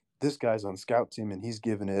 like, this guy's on scout team and he's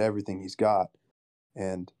giving it everything he's got.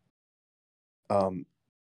 And um,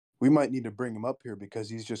 we might need to bring him up here because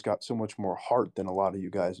he's just got so much more heart than a lot of you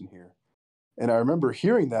guys in here. And I remember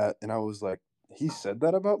hearing that and I was like, he said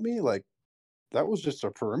that about me? Like, that was just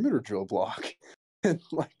a perimeter drill block. And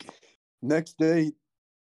like next day,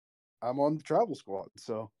 I'm on the travel squad.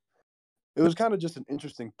 So it was kind of just an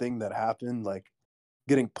interesting thing that happened. Like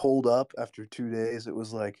getting pulled up after 2 days, it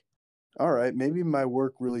was like, all right, maybe my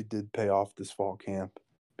work really did pay off this fall camp.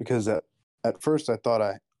 Because at first I thought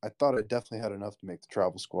I definitely had enough to make the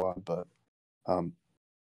travel squad, but um,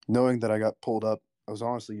 knowing that I got pulled up, I was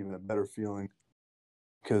honestly even a better feeling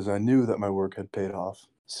because I knew that my work had paid off.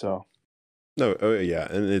 So No, oh yeah,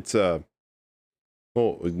 and it's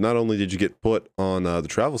well, not only did you get put on the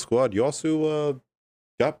travel squad, you also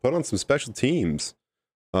got put on some special teams.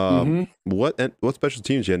 hmm What special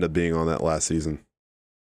teams you end up being on that last season?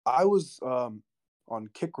 I was on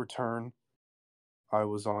kick return. I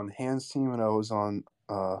was on hands team, and I was on.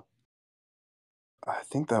 I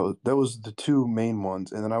think that was the two main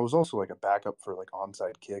ones, and then I was also like a backup for like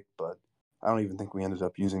onside kick, but I don't even think we ended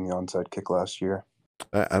up using the onside kick last year.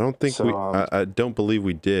 I don't think So I don't believe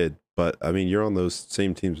we did, but I mean, you're on those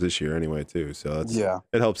same teams this year anyway too, so yeah.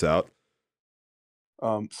 it helps out.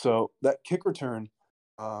 So that kick return,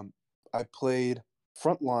 I played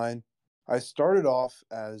front line. I started off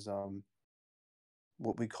as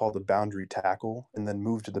what we call the boundary tackle, and then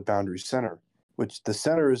moved to the boundary center, which the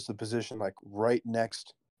center is the position like right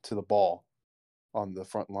next to the ball on the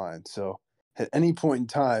front line. So at any point in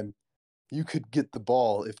time, you could get the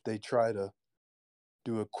ball if they try to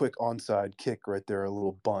do a quick onside kick right there, a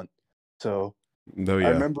little bunt. So Oh I yeah,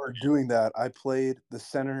 remember doing that. I played the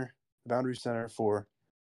center, boundary center for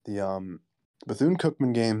the Bethune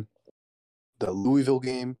Cookman game, the Louisville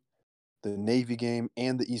game, the Navy game,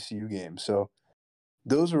 and the ECU game. So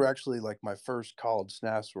those were actually like my first college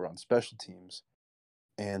snaps were on special teams,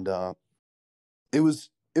 and it was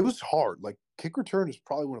hard. Like kick return is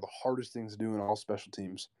probably one of the hardest things to do in all special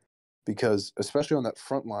teams because especially on that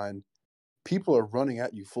front line, people are running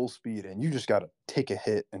at you full speed, and you just got to take a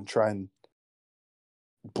hit and try and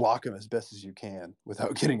block them as best as you can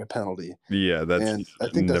without getting a penalty. yeah, that's And I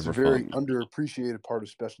think that's a never very fun. underappreciated part of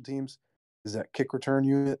special teams is that kick return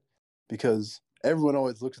unit because everyone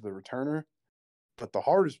always looks at the returner, but the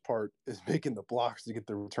hardest part is making the blocks to get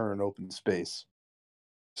the return in open space.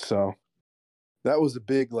 So that was a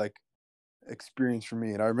big like experience for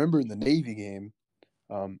me. And I remember in the Navy game,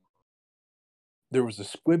 um, there was a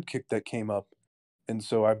squib kick that came up, and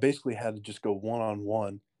so I basically had to just go one on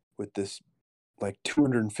one with this like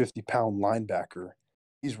 250-pound linebacker.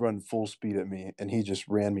 He's running full speed at me, and he just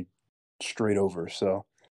ran me straight over. So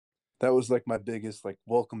that was like my biggest like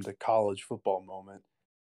welcome to college football moment.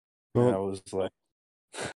 And I Well, was like,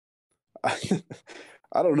 I,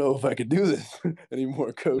 I don't know if I could do this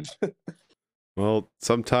anymore, coach. well,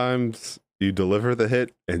 sometimes you deliver the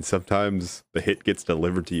hit, and sometimes the hit gets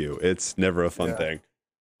delivered to you. It's never a fun Yeah. thing.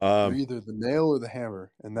 You're Um, either the nail or the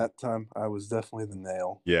hammer. And that time I was definitely the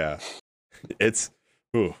nail. yeah, it's.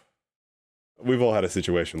 Ooh, we've all had a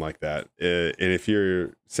situation like that, and if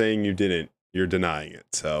you're saying you didn't, you're denying it.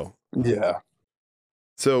 Yeah.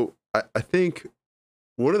 So I think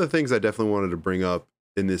one of the things I definitely wanted to bring up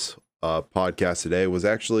in this podcast today was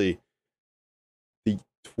actually the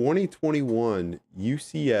 2021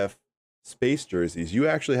 UCF space jerseys. You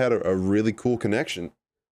actually had a really cool connection.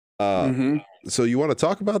 Uh, Mm-hmm. so you want to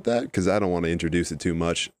talk about that? Because I don't want to introduce it too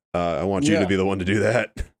much. I want you to Yeah. be the one to do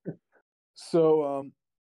that. So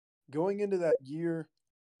going into that year,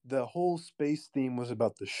 the whole space theme was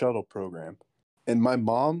about the shuttle program. And my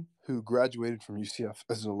mom, who graduated from UCF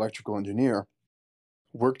as an electrical engineer,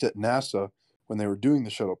 worked at NASA when they were doing the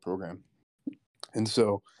shuttle program. And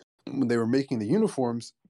so when they were making the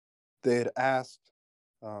uniforms, they had asked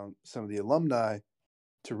some of the alumni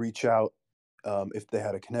to reach out if they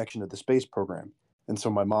had a connection to the space program. And so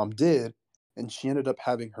my mom did, and she ended up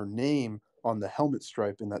having her name on the helmet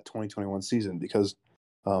stripe in that 2021 season because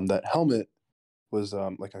that helmet was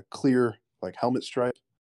like a clear like helmet stripe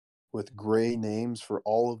with gray names for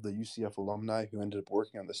all of the UCF alumni who ended up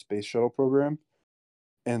working on the space shuttle program.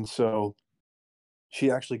 And so she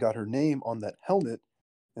actually got her name on that helmet.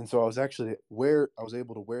 And so I was able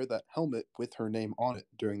to wear that helmet with her name on it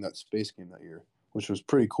during that space game that year, which was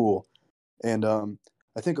pretty cool. And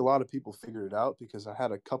I think a lot of people figured it out because I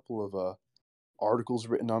had a couple of articles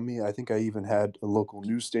written on me. I think I even had a local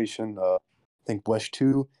news station, I think West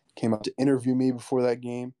 2, came out to interview me before that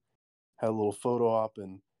game, had a little photo op,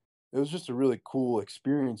 and it was just a really cool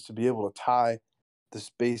experience to be able to tie the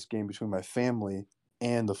space game between my family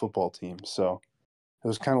and the football team. So it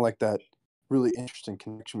was kind of like that really interesting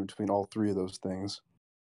connection between all three of those things.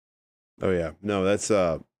 Oh yeah, no, that's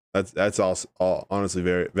also honestly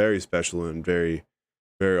very very special and very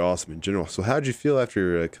very awesome in general. So how did you feel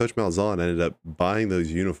after Coach Malzahn ended up buying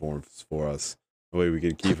those uniforms for us? The way we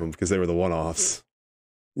could keep them because they were the one offs.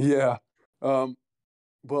 Yeah. Um,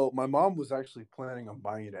 well, my mom was actually planning on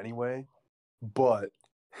buying it anyway, but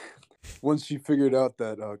once she figured out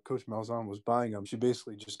that Coach Malzahn was buying them, she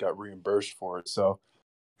basically just got reimbursed for it. So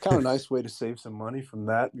kind of nice way to save some money from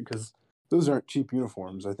that because those aren't cheap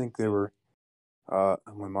uniforms. I think they were. My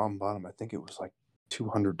mom bought them. I think it was like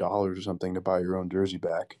 $200 or something to buy your own jersey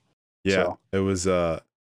back. Yeah, So. it was a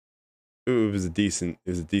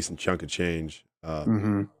decent chunk of change.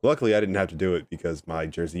 Mm-hmm. Luckily, I didn't have to do it because my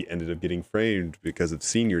jersey ended up getting framed because of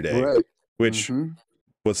senior day, Right. which Mm-hmm.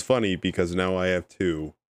 was funny because now I have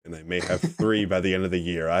two, and I may have three by the end of the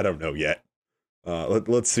year. I don't know yet.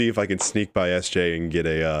 Let's see if I can sneak by SJ and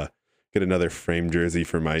get another framed jersey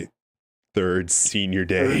for my third senior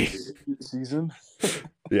day. Third season.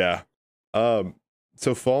 Yeah. Um.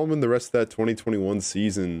 So following the rest of that 2021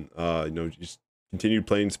 season, just continued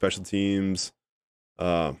playing special teams.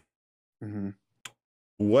 Um. Mm-hmm.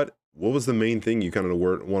 What was the main thing you kind of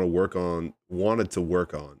wanted to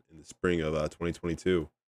work on in the spring of 2022?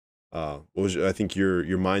 What was I think your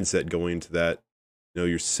mindset going into that,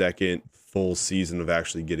 your second full season of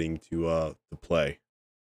actually getting to play?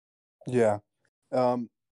 Yeah.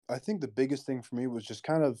 I think the biggest thing for me was just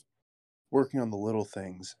kind of working on the little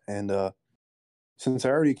things. And since I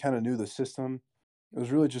already kind of knew the system, it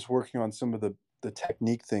was really just working on some of the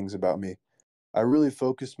technique things about me. I really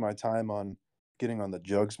focused my time on getting on the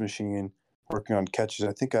jugs machine, working on catches.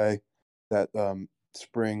 I think that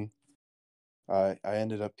spring, I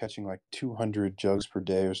ended up catching like 200 jugs per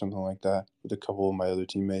day or something like that with a couple of my other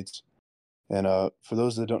teammates. And for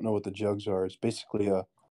those that don't know what the jugs are, it's basically a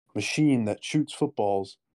machine that shoots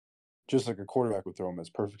footballs just like a quarterback would throw them as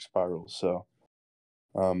perfect spirals. So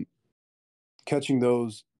um, catching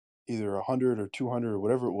those either 100 or 200 or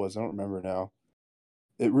whatever it was, I don't remember now,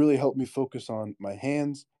 it really helped me focus on my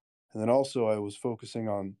hands. And then also I was focusing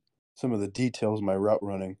on some of the details of my route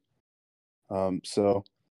running. So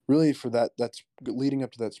really for that's leading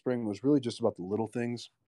up to that spring was really just about the little things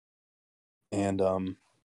and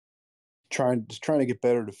trying to get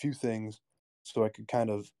better at a few things so I could kind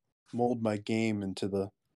of mold my game into the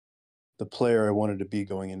player I wanted to be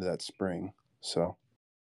going into that spring. So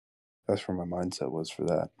that's where my mindset was for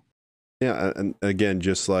that. Yeah, and again,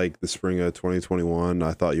 just like the spring of 2021,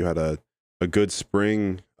 I thought you had a good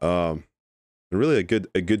spring, and really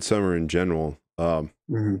a good summer in general.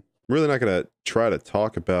 Mm-hmm. I'm really not gonna try to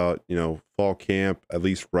talk about fall camp at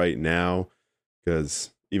least right now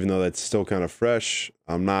because even though that's still kind of fresh,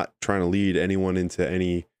 I'm not trying to lead anyone into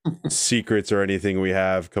any secrets or anything we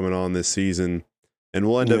have coming on this season. And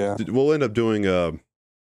Yeah. we'll end up doing a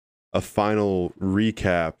final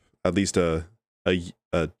recap, at least a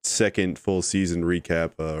second full season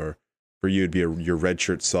recap, or for you it'd be your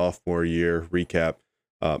redshirt sophomore year recap.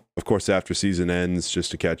 Of course, after season ends, just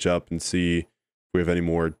to catch up and see if we have any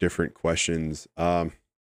more different questions.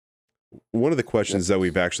 One of the questions that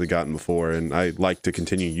we've actually gotten before, and I like to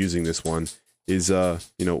continue using this one, is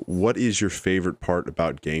what is your favorite part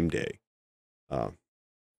about game day?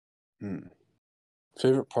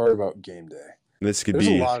 Favorite part about game day? This could There's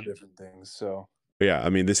be a lot of different things. So yeah, I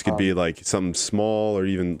mean, this could be like something small or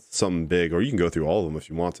even something big, or you can go through all of them if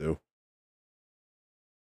you want to.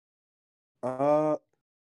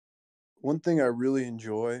 One thing I really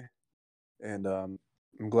enjoy, and I'm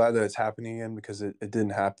glad that it's happening again because it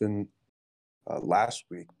didn't happen last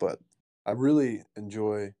week, but I really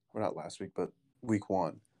enjoy, well, not last week, but week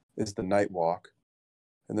 1 is the night walk.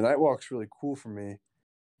 And the night walk's really cool for me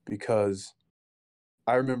because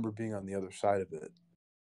I remember being on the other side of it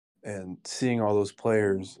and seeing all those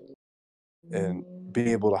players and being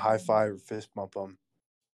able to high five or fist bump them.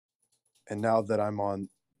 And now that I'm on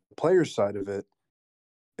the player's side of it,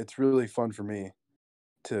 it's really fun for me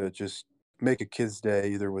to just make a kid's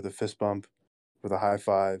day either with a fist bump, with a high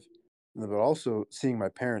five, but also seeing my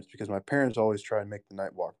parents, because my parents always try and make the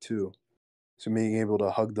night walk too. So being able to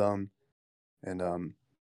hug them and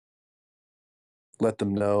let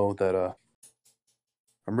them know that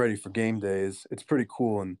I'm ready for game days, it's pretty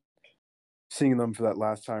cool. And seeing them for that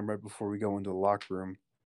last time right before we go into the locker room,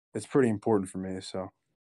 it's pretty important for me. So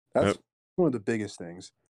that's one of the biggest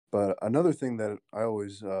things. But another thing that I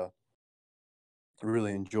always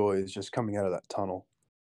really enjoy is just coming out of that tunnel.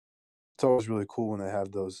 It's always really cool when they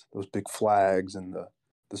have those big flags and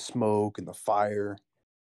the smoke and the fire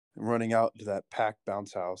and running out to that packed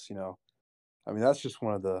bounce house. I mean, that's just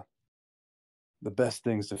one of the best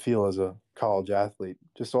things to feel as a college athlete.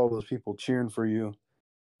 Just all those people cheering for you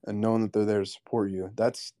and knowing that they're there to support you.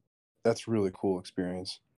 That's a really cool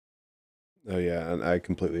experience. Oh yeah, and I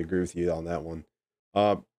completely agree with you on that one.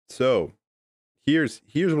 So here's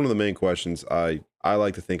one of the main questions I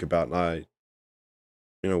like to think about, and I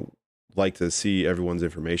like to see everyone's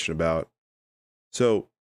information about. So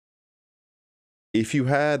if you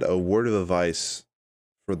had a word of advice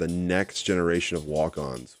for the next generation of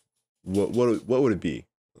walk-ons, what would it be?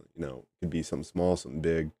 It could be something small, something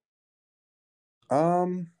big.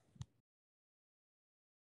 I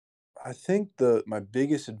think my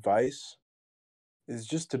biggest advice is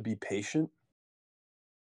just to be patient.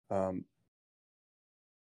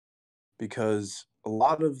 Because a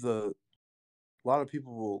lot of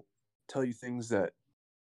people will tell you things that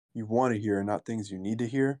you want to hear and not things you need to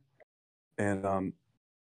hear. And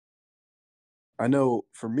I know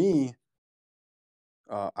for me,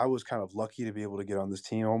 I was kind of lucky to be able to get on this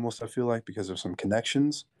team almost, I feel like, because of some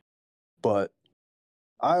connections. But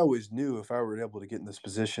I always knew if I were able to get in this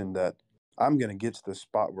position that I'm going to get to the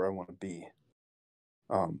spot where I want to be.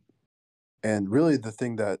 And really the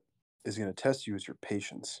thing that is going to test you is your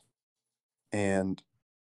patience. And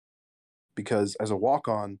because as a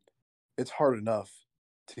walk-on, it's hard enough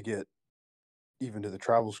to get even to the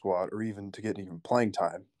travel squad or even to get even playing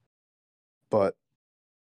time. But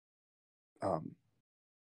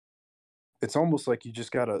it's almost like you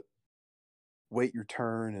just got to wait your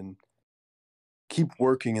turn and keep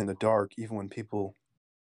working in the dark even when people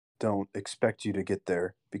don't expect you to get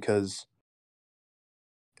there, because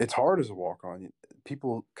it's hard as a walk-on.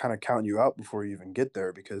 People kind of count you out before you even get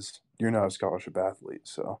there because you're not a scholarship athlete.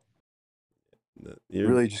 So you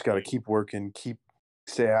really just got to keep working,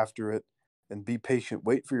 stay after it, and be patient.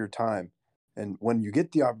 Wait for your time. And when you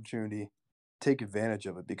get the opportunity, take advantage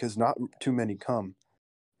of it, because not too many come.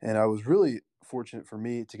 And I was really fortunate for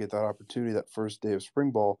me to get that opportunity that first day of spring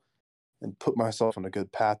ball and put myself on a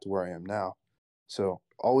good path to where I am now. So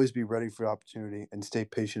always be ready for the opportunity and stay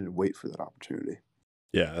patient and wait for that opportunity.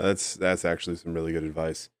 Yeah, that's actually some really good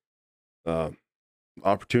advice.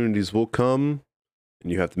 Opportunities will come,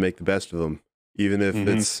 and you have to make the best of them, even if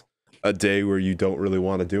it's a day where you don't really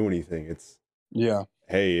want to do anything.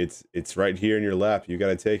 Hey, it's right here in your lap. You got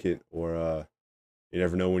to take it, or you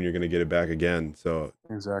never know when you're going to get it back again. So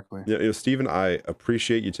exactly. Stephen, I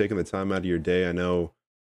appreciate you taking the time out of your day. I know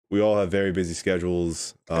we all have very busy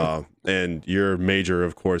schedules, and your major,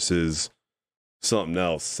 of course, is something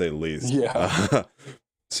else, to say the least. Yeah.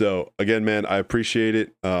 So again, man, I appreciate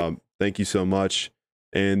it. Thank you so much.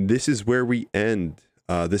 And this is where we end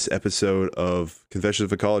this episode of Confessions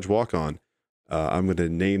of a College Walk-On. I'm going to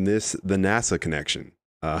name this the NASA Connection.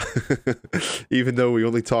 Uh, even though we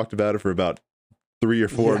only talked about it for about 3 or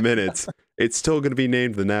 4 minutes, it's still going to be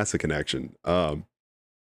named the NASA Connection.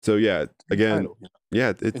 So yeah, again, Title,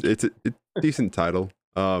 yeah, it's a decent title.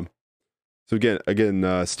 So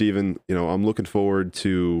again, Steven, I'm looking forward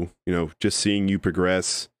to, just seeing you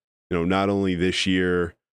progress, not only this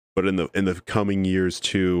year, but in the coming years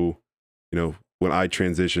too, when I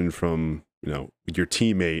transition from, your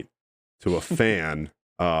teammate to a fan,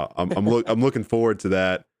 I'm looking forward to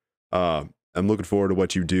that. I'm looking forward to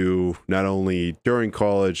what you do, not only during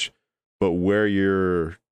college, but where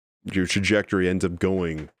your trajectory ends up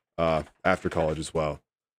going after college as well.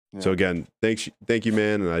 Yeah. So again, thank you,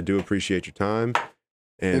 man, and I do appreciate your time.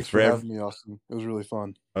 And Thanks for having me, Austin. It was really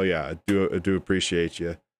fun. oh yeah, I do appreciate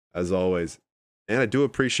you as always, and I do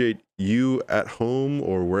appreciate you at home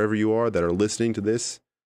or wherever you are that are listening to this.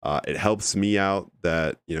 It helps me out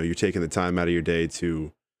that you're taking the time out of your day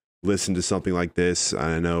to listen to something like this.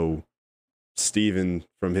 I know Steven,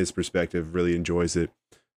 from his perspective, really enjoys it.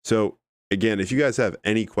 So again, if you guys have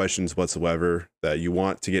any questions whatsoever that you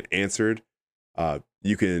want to get answered,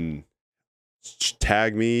 you can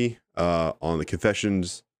tag me on the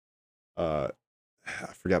Confessions. I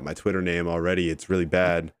forgot my Twitter name already. It's really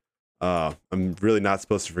bad. I'm really not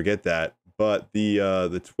supposed to forget that. But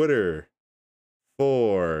the Twitter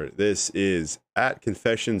for this is at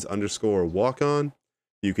confessions_walk-on.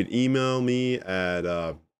 You can email me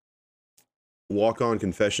at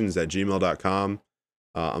walkonconfessions@gmail.com.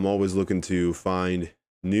 I'm always looking to find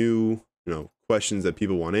new, questions that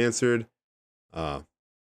people want answered.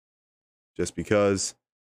 Just because,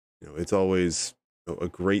 it's always a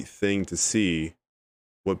great thing to see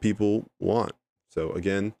what people want. So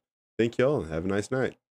again, thank y'all and have a nice night.